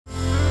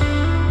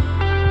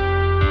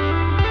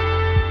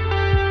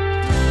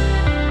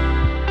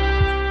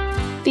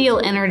Feel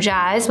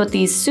energized with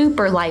these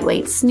super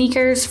lightweight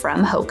sneakers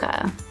from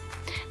Hoka.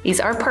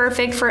 These are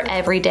perfect for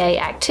everyday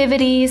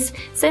activities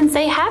since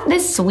they have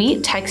this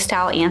sweet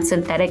textile and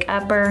synthetic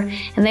upper,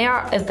 and they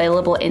are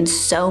available in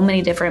so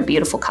many different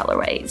beautiful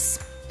colorways.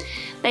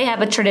 They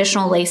have a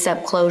traditional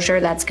lace-up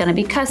closure that's going to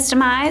be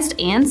customized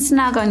and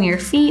snug on your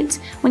feet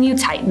when you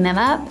tighten them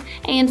up,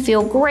 and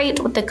feel great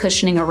with the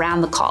cushioning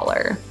around the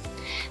collar.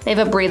 They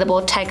have a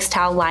breathable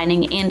textile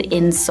lining and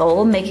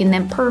insole, making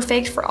them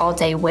perfect for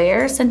all-day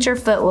wear since your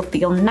foot will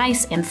feel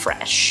nice and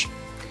fresh.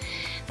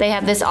 They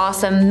have this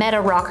awesome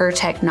Meta Rocker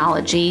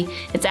technology.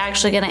 It's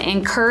actually going to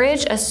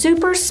encourage a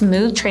super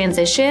smooth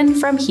transition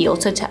from heel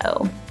to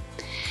toe.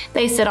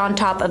 They sit on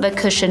top of a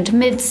cushioned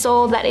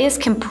midsole that is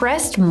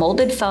compressed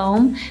molded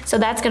foam, so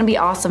that's going to be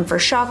awesome for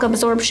shock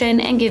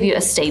absorption and give you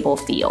a stable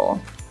feel.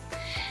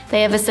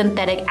 They have a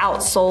synthetic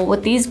outsole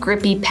with these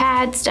grippy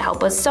pads to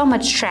help with so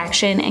much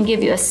traction and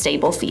give you a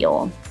stable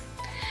feel.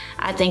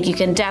 I think you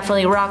can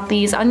definitely rock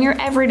these on your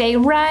everyday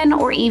run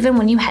or even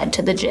when you head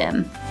to the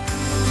gym.